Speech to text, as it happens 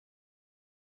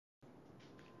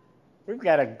We've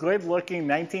got a good-looking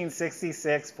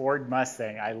 1966 Ford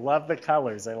Mustang. I love the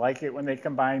colors. I like it when they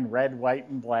combine red, white,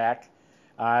 and black.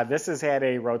 This has had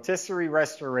a rotisserie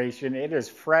restoration. It is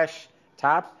fresh,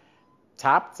 top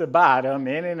to bottom,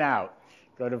 in and out.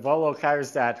 Go to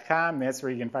volocars.com. That's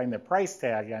where you can find the price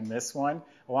tag on this one,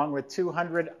 along with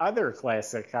 200 other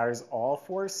classic cars, all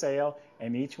for sale,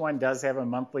 and each one does have a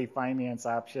monthly finance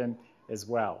option as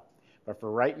well. But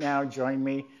for right now, join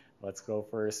me. Let's go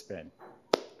for a spin.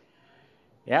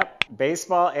 Yep,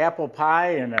 baseball, apple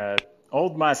pie, and an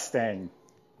old Mustang.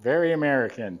 Very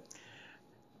American.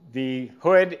 The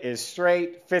hood is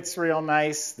straight, fits real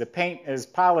nice. The paint is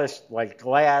polished like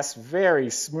glass,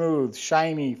 very smooth,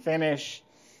 shiny finish.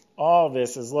 All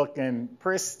this is looking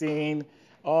pristine,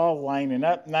 all lining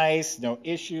up nice. No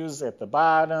issues at the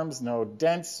bottoms, no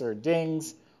dents or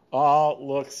dings. All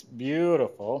looks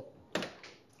beautiful.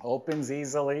 Opens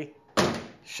easily,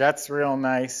 shuts real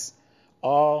nice.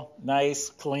 All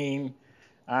nice, clean.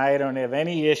 I don't have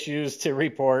any issues to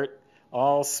report.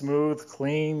 All smooth,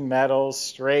 clean metal,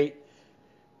 straight.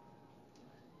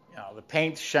 You know, the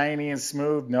paint's shiny and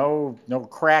smooth. No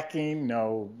cracking,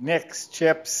 no nicks,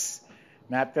 chips.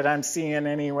 Not that I'm seeing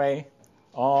anyway.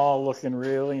 All looking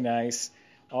really nice.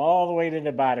 All the way to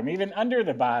the bottom. Even under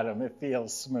the bottom, it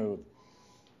feels smooth.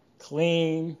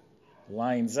 Clean,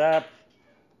 lines up.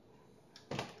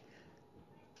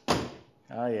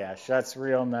 Oh yeah, shuts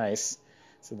real nice.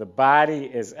 So the body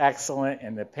is excellent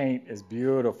and the paint is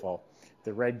beautiful.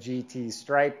 The red GT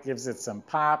stripe gives it some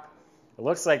pop. It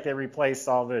looks like they replaced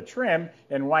all the trim,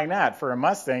 and why not? For a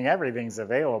Mustang, everything's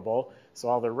available. So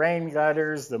all the rain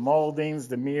gutters, the moldings,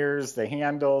 the mirrors, the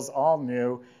handles, all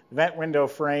new. The vent window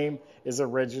frame is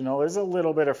original. There's a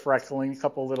little bit of freckling, a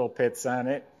couple little pits on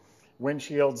it.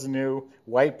 Windshield's new.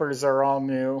 Wipers are all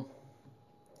new.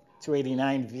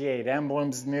 289 V8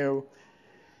 emblems new.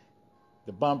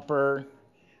 The bumper,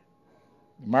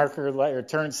 the marker light or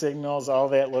turn signals, all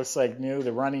that looks like new.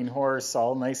 The running horse,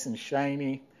 all nice and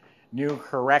shiny. New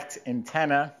correct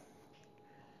antenna.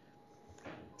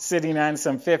 Sitting on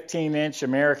some 15-inch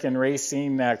American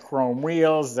Racing chrome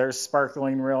wheels. They're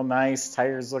sparkling real nice.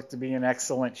 Tires look to be in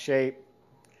excellent shape.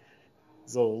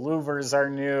 These little louvers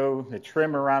are new. The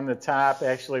trim around the top,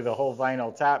 actually the whole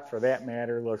vinyl top for that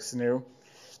matter, looks new.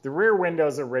 The rear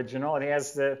window's original. It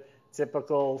has the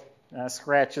typical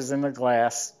scratches in the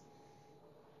glass.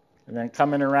 And then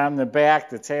coming around the back,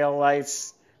 the tail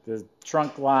lights, the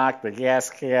trunk lock, the gas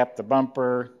cap, the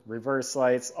bumper, reverse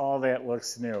lights, all that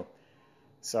looks new.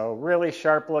 So really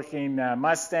sharp looking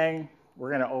Mustang. We're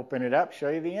going to open it up, show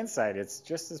you the inside. It's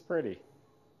just as pretty.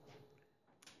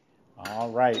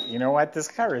 All right, you know what? This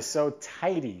car is so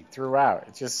tidy throughout.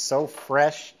 It's just so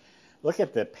fresh. Look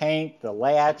at the paint, the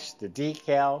latch, the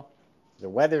decal, the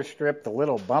weather strip, the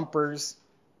little bumpers.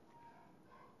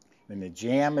 And the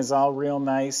jam is all real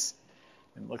nice.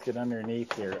 And look at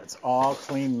underneath here. It's all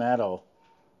clean metal.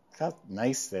 Look how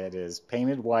nice that is.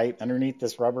 Painted white. Underneath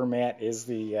this rubber mat is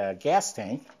the gas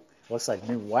tank. Looks like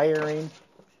new wiring.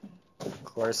 Of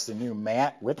course, the new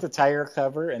mat with the tire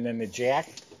cover. And then the jack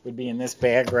would be in this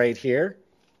bag right here.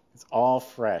 It's all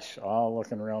fresh. All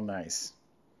looking real nice.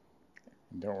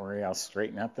 And don't worry, I'll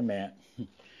straighten out the mat.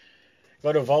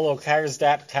 Go to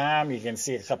volocars.com. You can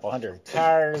see a couple hundred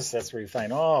cars. That's where you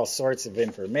find all sorts of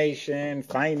information,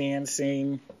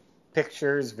 financing,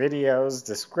 pictures, videos,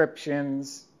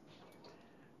 descriptions.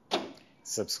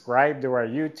 Subscribe to our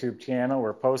YouTube channel.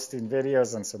 We're posting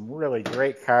videos on some really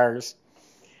great cars.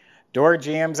 Door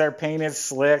jambs are painted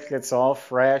slick. It's all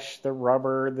fresh. The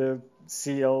rubber, the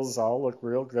seals all look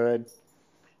real good.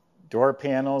 Door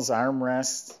panels,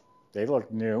 armrests, they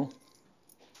look new.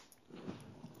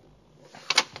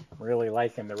 Really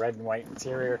liking the red and white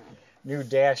interior. New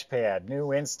dash pad,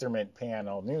 new instrument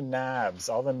panel, new knobs.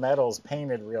 All the metal's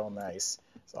painted real nice.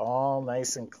 It's all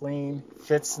nice and clean.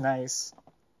 Fits nice.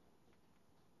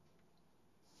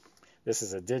 This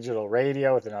is a digital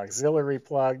radio with an auxiliary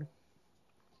plug.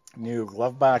 New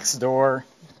glove box door.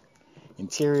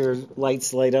 Interior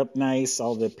lights light up nice.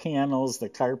 All the panels, the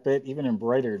carpet, even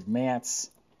embroidered mats.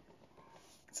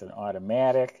 It's an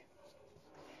automatic.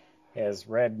 Has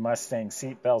red Mustang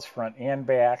seat belts front and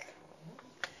back.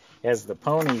 Has the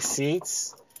pony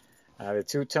seats. The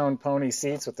two-tone pony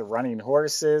seats with the running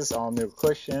horses. All new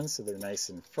cushions, so they're nice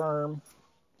and firm.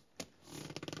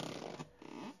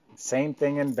 Same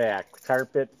thing in back.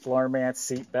 Carpet, floor mats,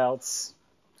 seat belts,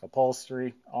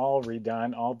 upholstery, all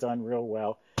redone, all done real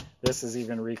well. This is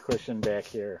even recushioned back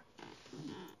here.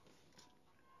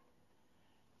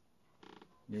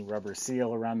 New rubber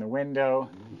seal around the window.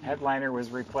 Headliner was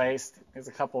replaced. There's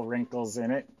a couple wrinkles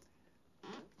in it.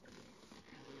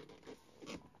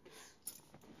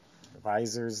 The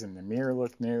visors and the mirror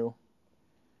look new.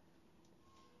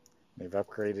 They've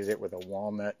upgraded it with a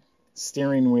walnut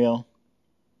steering wheel.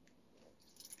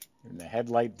 And the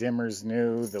headlight dimmer's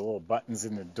new. The little buttons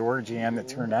in the door jamb that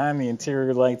turn on the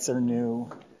interior lights are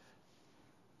new.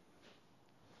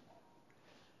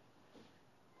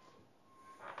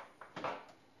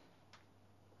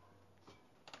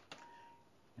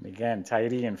 And again,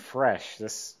 tidy and fresh.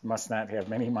 This must not have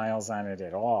many miles on it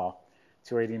at all.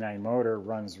 289 motor,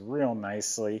 runs real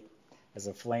nicely. Has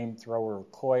a flamethrower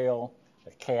coil,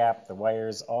 the cap, the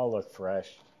wires all look fresh.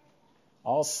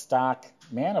 All stock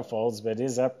manifolds, but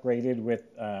is upgraded with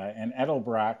an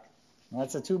Edelbrock. Well,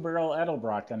 that's a 2-barrel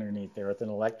Edelbrock underneath there with an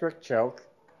electric choke.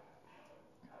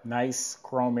 Nice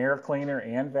chrome air cleaner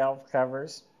and valve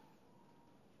covers.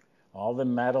 All the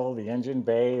metal, the engine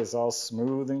bay is all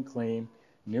smooth and clean.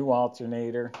 New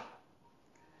alternator.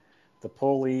 The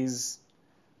pulleys,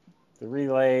 the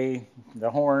relay,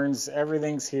 the horns,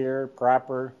 everything's here,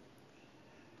 proper.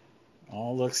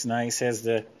 All looks nice. Has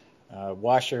the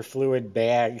washer fluid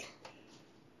bag,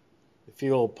 the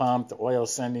fuel pump, the oil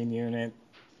sending unit.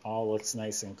 All looks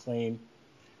nice and clean.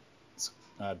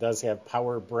 Does have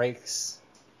power brakes.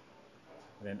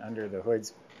 Then under the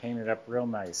hood's painted up real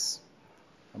nice.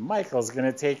 And Michael's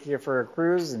going to take you for a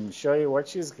cruise and show you what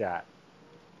she's got.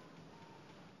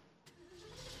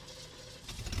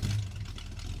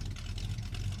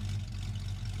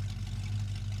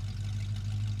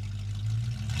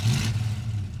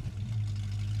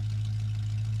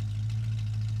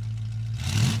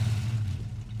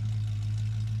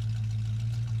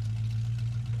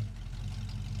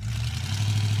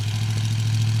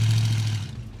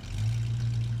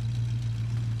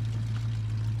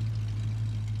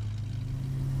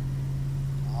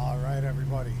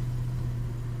 Everybody,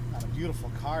 got a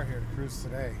beautiful car here to cruise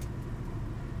today.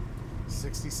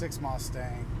 66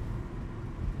 Mustang.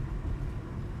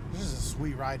 This is a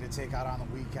sweet ride to take out on the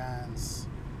weekends.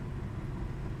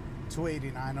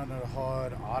 289 under the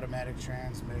hood, automatic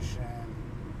transmission,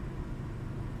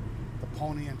 the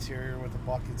pony interior with the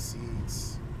bucket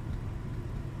seats.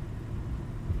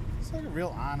 It's like a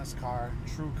real honest car,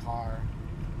 true car.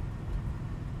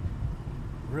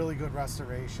 Really good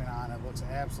restoration on it. Looks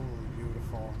absolutely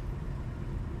beautiful.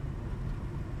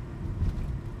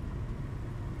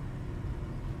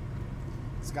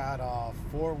 It's got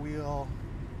 4-wheel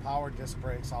power disc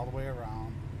brakes all the way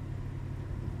around.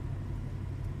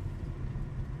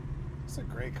 It's a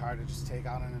great car to just take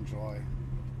out and enjoy.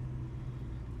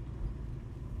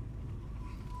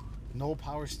 No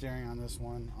power steering on this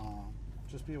one.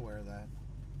 Just be aware of that.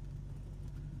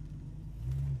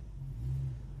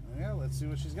 Yeah, let's see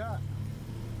what she's got.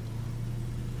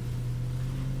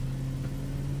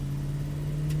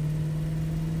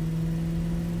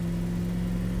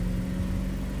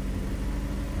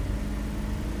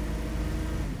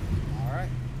 All right,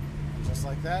 and just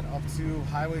like that, up to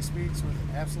highway speeds with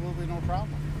absolutely no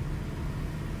problem.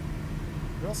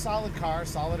 Real solid car,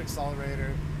 solid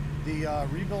accelerator. The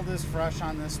rebuild is fresh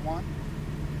on this one,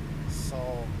 so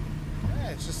yeah,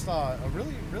 it's just a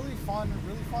really fun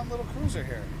little cruiser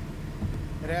here.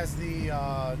 It has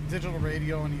the digital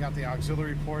radio, and you got the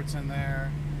auxiliary ports in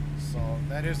there, so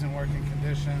that is in working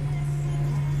condition.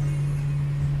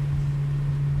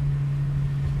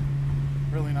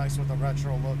 Really nice with the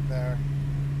retro look there.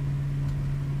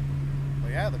 But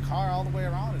yeah, the car all the way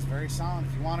around is very sound.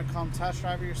 If you want to come test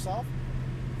drive it yourself,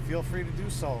 feel free to do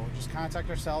so. Just contact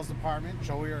our sales department,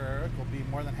 Joey or Eric. We'll be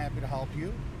more than happy to help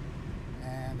you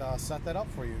and set that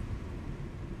up for you.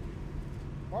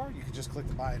 Or you can just click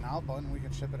the buy now button and we can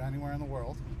ship it anywhere in the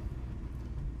world.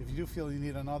 If you do feel you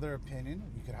need another opinion,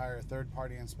 you could hire a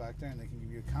third-party inspector and they can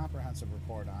give you a comprehensive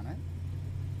report on it.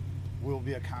 We'll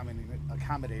be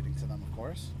accommodating to them, of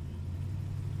course.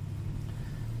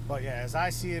 But yeah, as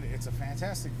I see it, it's a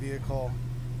fantastic vehicle.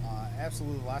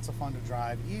 Absolutely lots of fun to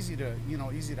drive. Easy to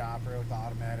operate with the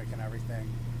automatic and everything.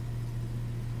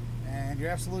 And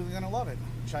you're absolutely going to love it.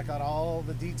 Check out all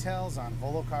the details on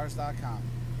volocars.com.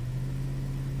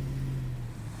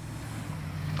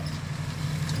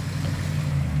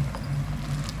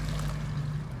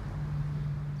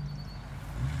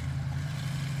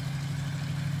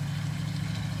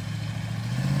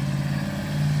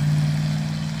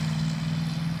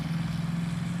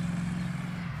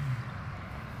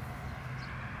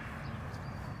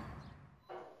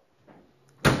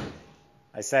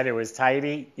 I said it was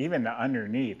tidy, even the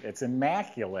underneath. It's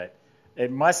immaculate.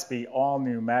 It must be all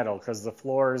new metal because the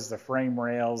floors, the frame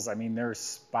rails, I mean, they're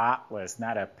spotless.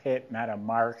 Not a pit, not a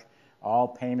mark. All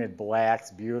painted black.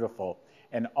 It's beautiful.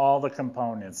 And all the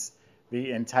components,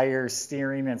 The entire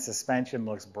steering and suspension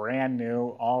looks brand new,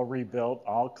 all rebuilt,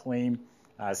 all clean.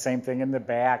 Same thing in the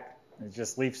back. It's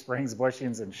just leaf springs,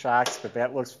 bushings, and shocks, but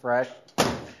that looks fresh.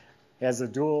 Has a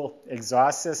dual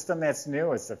exhaust system that's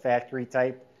new. It's the factory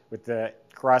type with the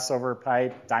crossover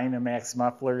pipe, Dynamax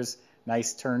mufflers,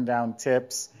 nice turn down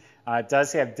tips. It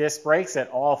does have disc brakes at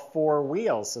all 4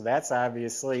 wheels, so that's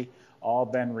obviously all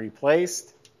been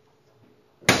replaced.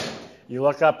 You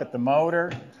look up at the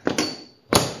motor.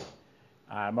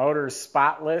 Motor is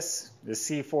spotless. The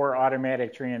C4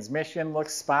 automatic transmission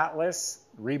looks spotless.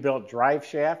 Rebuilt drive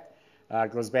shaft.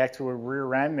 Goes back to a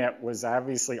rear end that was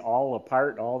obviously all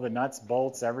apart. All the nuts,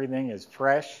 bolts, everything is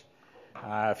fresh.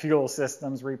 Fuel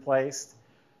system's replaced.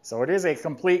 So it is a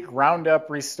complete ground-up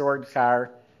restored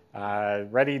car,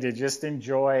 ready to just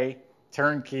enjoy.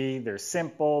 Turnkey. They're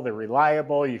simple. They're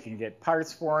reliable. You can get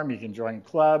parts for them. You can join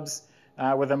clubs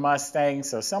with a Mustang.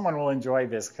 So someone will enjoy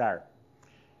this car.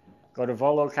 Go to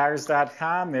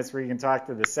volocars.com. That's where you can talk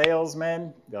to the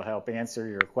salesman. They'll help answer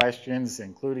your questions,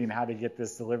 including how to get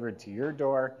this delivered to your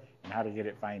door and how to get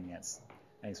it financed.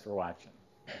 Thanks for watching.